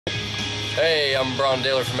Hey, I'm Braun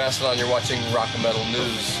Daler from Mastodon. You're watching Rock and Metal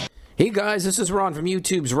News. Hey guys, this is Ron from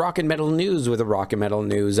YouTube's Rock and Metal News with a Rock and Metal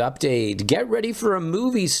News update. Get ready for a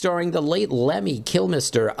movie starring the late Lemmy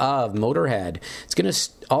Kilmister of Motorhead. It's going to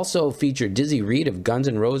also feature Dizzy Reed of Guns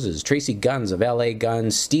N' Roses, Tracii Guns of L.A.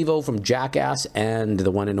 Guns, Steve-O from Jackass, and the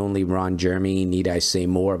one and only Ron Jeremy. Need I say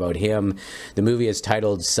more about him? The movie is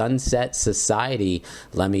titled Sunset Society.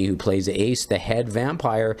 Lemmy, who plays Ace, the head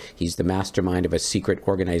vampire, he's the mastermind of a secret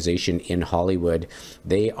organization in Hollywood.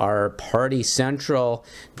 They are party central.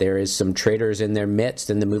 There is some traitors in their midst,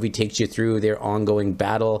 and the movie takes you through their ongoing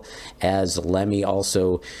battle as Lemmy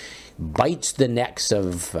also bites the necks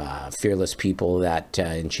of fearless people that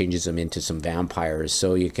and changes them into some vampires.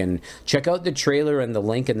 So you can check out the trailer and the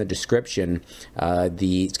link in the description.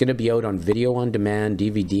 It's going to be out on video on demand,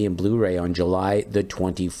 DVD, and Blu-ray on July the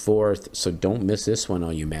 24th. So don't miss this one,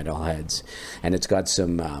 all you metalheads. And it's got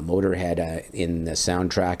some Motorhead in the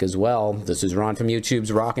soundtrack as well. This is Ron from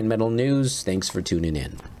YouTube's Rock and Metal News. Thanks for tuning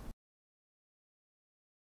in.